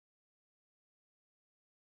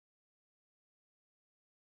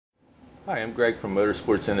Hi, I'm Greg from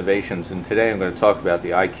Motorsports Innovations, and today I'm going to talk about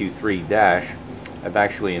the IQ3 Dash. I've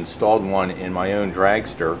actually installed one in my own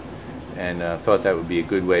dragster and thought that would be a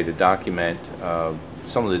good way to document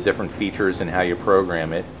some of the different features and how you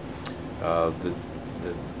program it.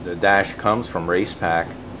 The Dash comes from Racepak,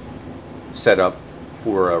 set up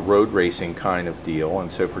for a road racing kind of deal,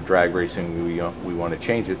 and so for drag racing we want to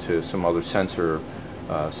change it to some other sensor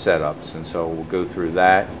setups, and so we'll go through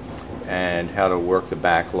that and how to work the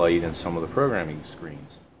backlight and some of the programming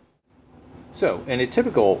screens. So in a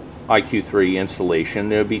typical IQ3 installation,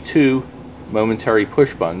 there would be two momentary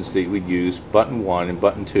push buttons that we'd use, button 1 and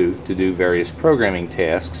button 2, to do various programming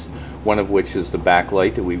tasks, one of which is the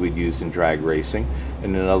backlight that we would use in drag racing,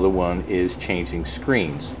 and another one is changing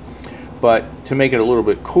screens. But to make it a little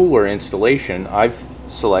bit cooler installation, I've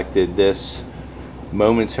selected this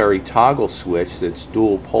momentary toggle switch that's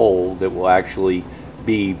dual pole that will actually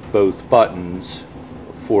be both buttons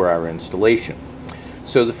for our installation.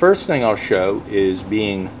 So the first thing I'll show is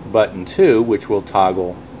being button 2, which will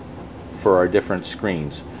toggle for our different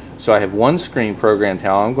screens. So I have one screen programmed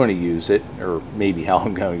how I'm going to use it, or maybe how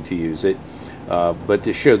I'm going to use it, but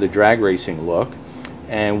to show the drag racing look,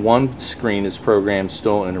 and one screen is programmed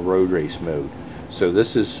still in a road race mode. So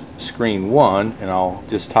this is screen 1, and I'll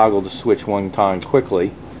just toggle the switch one time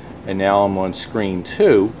quickly, and now I'm on screen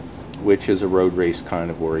 2, which is a road race kind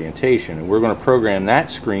of orientation, and we're going to program that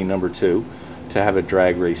screen number 2 to have a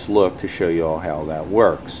drag race look to show you all how that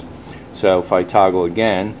works. So if I toggle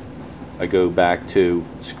again, I go back to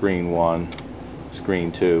screen 1,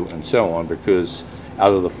 screen 2, and so on, because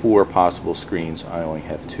out of the 4 possible screens I only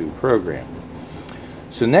have 2 programmed.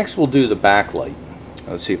 So next we'll do the backlight.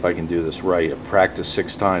 Let's see if I can do this right. I've practiced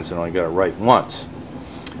 6 times and I only got it right once.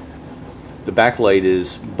 The backlight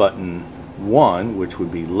is button 1, which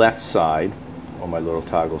would be left side on my little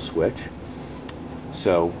toggle switch.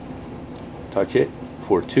 So touch it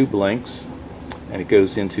for 2 blinks and it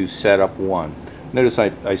goes into setup 1. Notice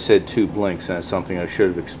I said 2 blinks, and that's something I should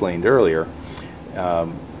have explained earlier.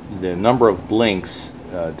 The number of blinks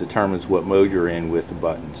determines what mode you're in with the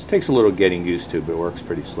buttons. It takes a little getting used to, but it works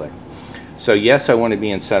pretty slick. So yes, I want to be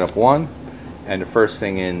in setup 1, and the first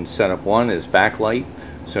thing in setup 1 is backlight.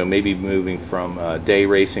 So maybe moving from day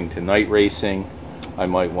racing to night racing, I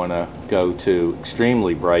might want to go to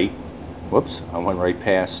extremely bright. Whoops, I went right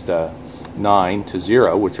past 9 to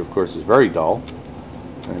 0, which of course is very dull.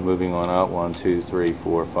 And moving on up, 1, 2, 3,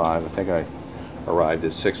 4, 5. I think I arrived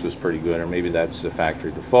at 6 was pretty good, or maybe that's the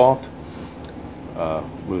factory default.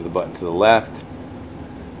 Move the button to the left,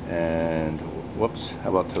 and whoops,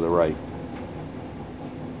 how about to the right?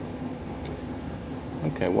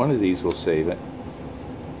 Okay, one of these will save it.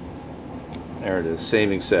 There it is,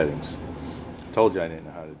 saving settings. Told you I didn't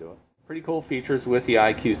know how to do it. Pretty cool features with the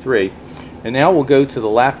IQ3. And now we'll go to the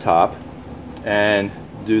laptop and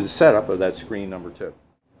do the setup of that screen number 2.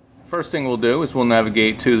 First thing we'll do is we'll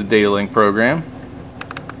navigate to the Data Link program,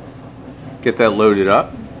 get that loaded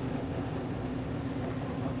up.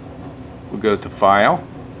 We'll go to File,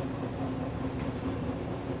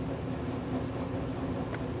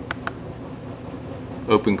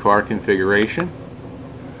 Open Car Configuration.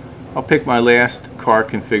 I'll pick my last car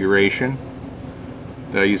configuration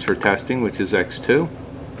that I use for testing, which is X2.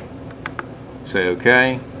 Say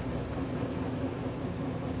OK.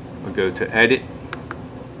 I'll go to Edit.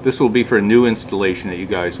 This will be for a new installation that you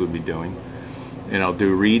guys would be doing. And I'll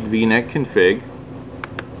do Read VNet Config,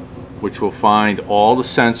 which will find all the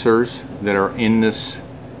sensors that are in this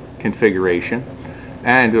configuration,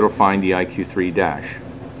 and it'll find the IQ3 Dash.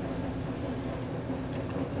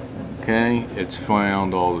 Okay, it's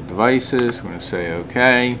found all the devices. We're going to say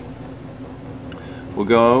OK. We'll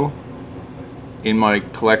go in my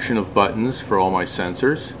collection of buttons for all my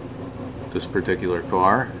sensors, this particular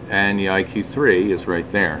car, and the IQ3 is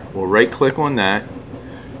right there. We'll right click on that,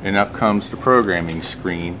 and up comes the programming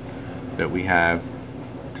screen that we have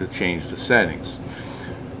to change the settings.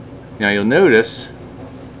 Now you'll notice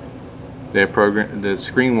that the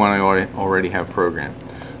screen 1 I already have programmed.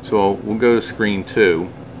 So we'll go to screen 2,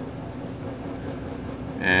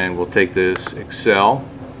 and we'll take this Excel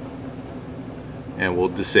and we'll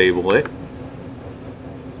disable it.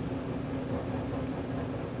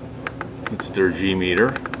 It's their G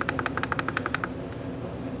meter.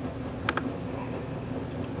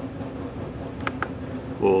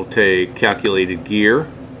 We'll take calculated gear,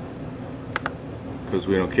 because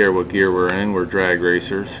we don't care what gear we're in, we're drag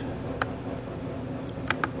racers.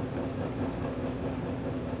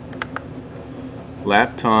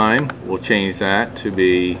 Lap time, we'll change that to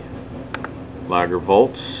be lager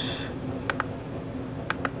volts.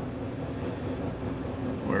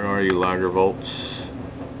 Where are you, lager volts?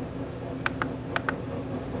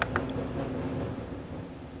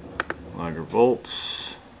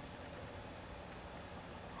 volts.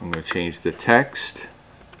 I'm going to change the text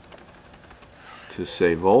to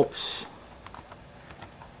say volts.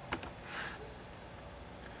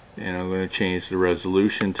 And I'm going to change the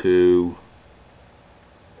resolution to,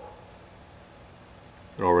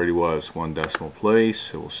 it already was 1 decimal place,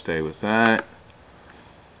 so we'll stay with that.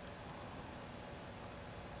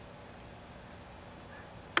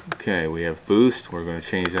 Okay, we have boost. We're going to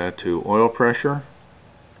change that to oil pressure.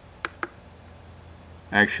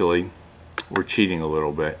 Actually, we're cheating a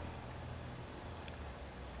little bit.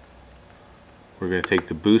 We're going to take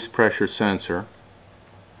the boost pressure sensor.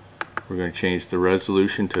 We're going to change the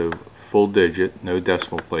resolution to full digit, no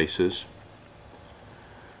decimal places.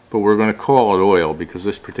 But we're going to call it oil because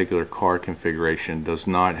this particular car configuration does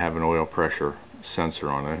not have an oil pressure sensor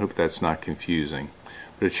on it. I hope that's not confusing.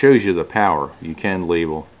 But it shows you the power. You can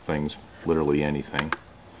label things literally anything.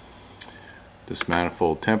 This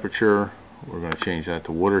manifold temperature, we're going to change that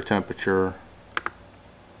to water temperature.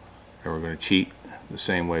 And we're going to cheat the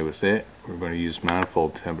same way with it. We're going to use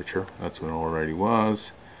manifold temperature. That's what it already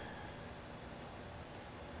was.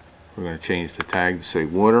 We're going to change the tag to say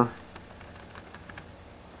water.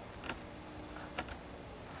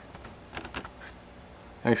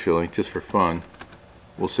 Actually, just for fun,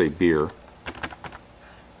 we'll say beer.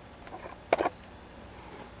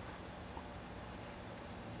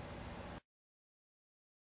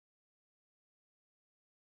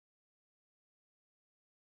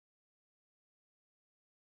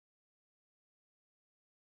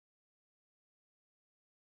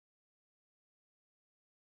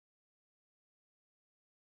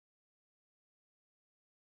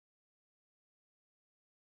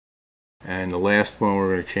 And the last one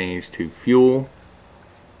we're going to change to fuel.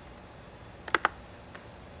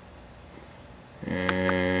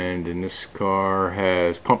 And in this car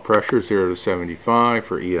has pump pressure 0 to 75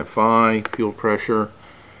 for EFI, fuel pressure,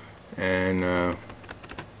 and we'll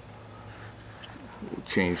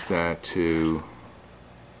change that to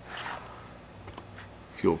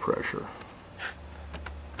fuel pressure.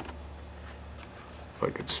 If I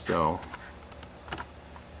could spell.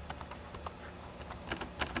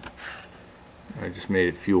 I just made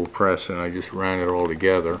it fuel press and I just ran it all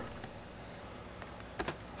together.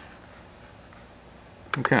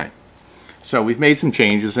 Okay, so we've made some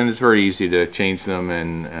changes and it's very easy to change them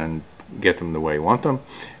and get them the way you want them.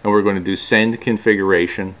 And we're going to do send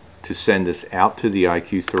configuration to send this out to the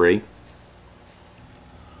IQ3.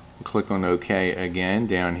 We'll click on OK again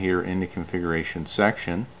down here in the configuration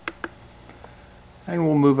section. And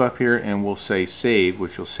we'll move up here and we'll say save,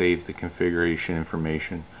 which will save the configuration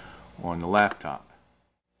information on the laptop.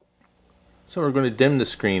 So we're going to dim the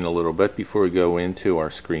screen a little bit before we go into our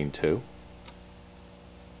screen 2.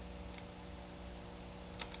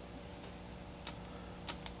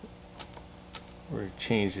 We're going to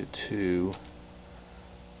change it to,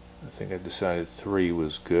 I think I decided 3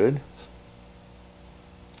 was good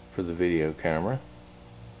for the video camera.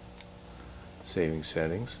 Saving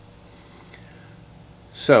settings.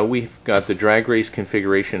 So we've got the drag race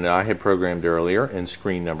configuration that I had programmed earlier in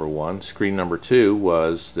screen number 1. Screen number 2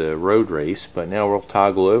 was the road race, but now we'll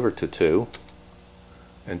toggle over to 2.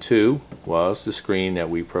 And 2 was the screen that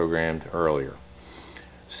we programmed earlier.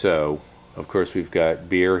 So, of course, we've got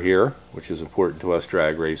beer here, which is important to us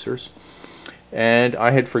drag racers. And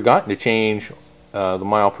I had forgotten to change the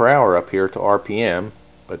mile per hour up here to RPM,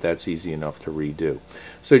 but that's easy enough to redo.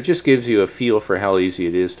 So it just gives you a feel for how easy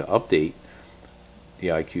it is to update the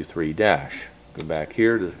IQ3 dash. Go back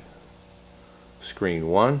here to screen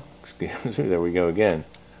 1. There we go again.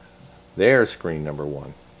 There's screen number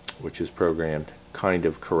 1, which is programmed kind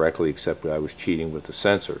of correctly, except I was cheating with the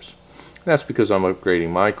sensors. That's because I'm upgrading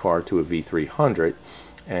my car to a v300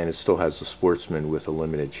 and it still has the Sportsman with the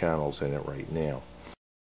limited channels in it right now.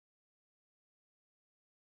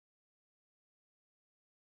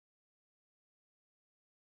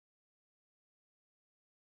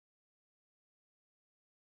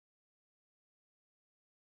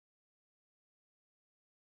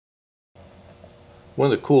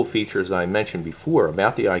 One of the cool features I mentioned before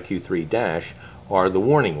about the IQ3 dash are the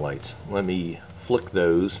warning lights. Let me flick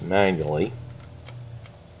those manually,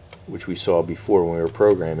 which we saw before when we were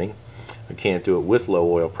programming. I can't do it with low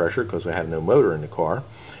oil pressure because I have no motor in the car.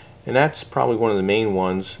 And that's probably one of the main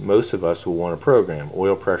ones most of us will want to program.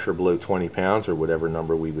 Oil pressure below 20 pounds or whatever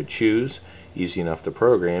number we would choose. Easy enough to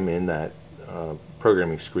program in that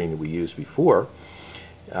programming screen that we used before.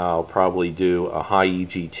 I'll probably do a high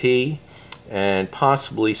EGT and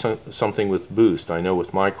possibly something with boost. I know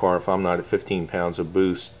with my car, if I'm not at 15 pounds of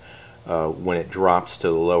boost, when it drops to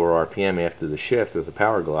the lower RPM after the shift with the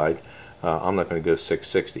power glide, I'm not going to go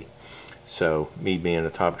 660. So me being a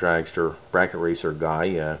top dragster bracket racer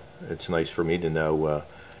guy, it's nice for me to know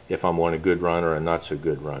if I'm on a good run or a not so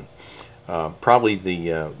good run.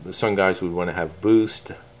 Probably some guys would want to have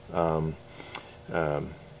boost.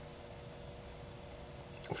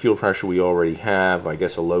 Fuel pressure we already have. I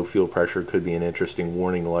guess a low fuel pressure could be an interesting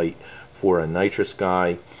warning light for a nitrous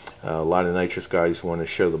guy. A lot of nitrous guys want to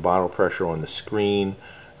show the bottle pressure on the screen.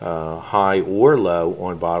 High or low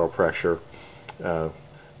on bottle pressure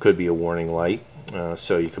could be a warning light.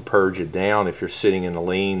 So you could purge it down if you're sitting in the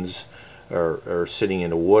lanes or sitting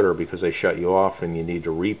in the water because they shut you off and you need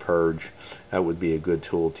to repurge. That would be a good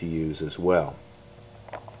tool to use as well.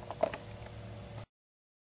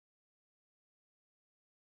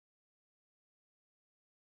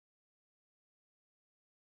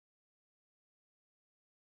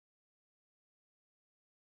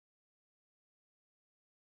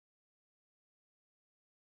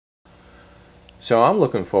 So I'm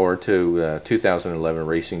looking forward to 2011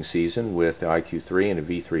 racing season with the IQ3 and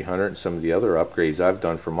the V300 and some of the other upgrades I've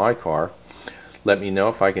done for my car. Let me know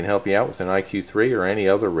if I can help you out with an IQ3 or any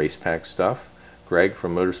other Racepak stuff. Greg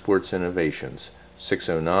from Motorsports Innovations,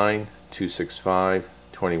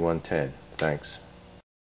 609-265-2110. Thanks.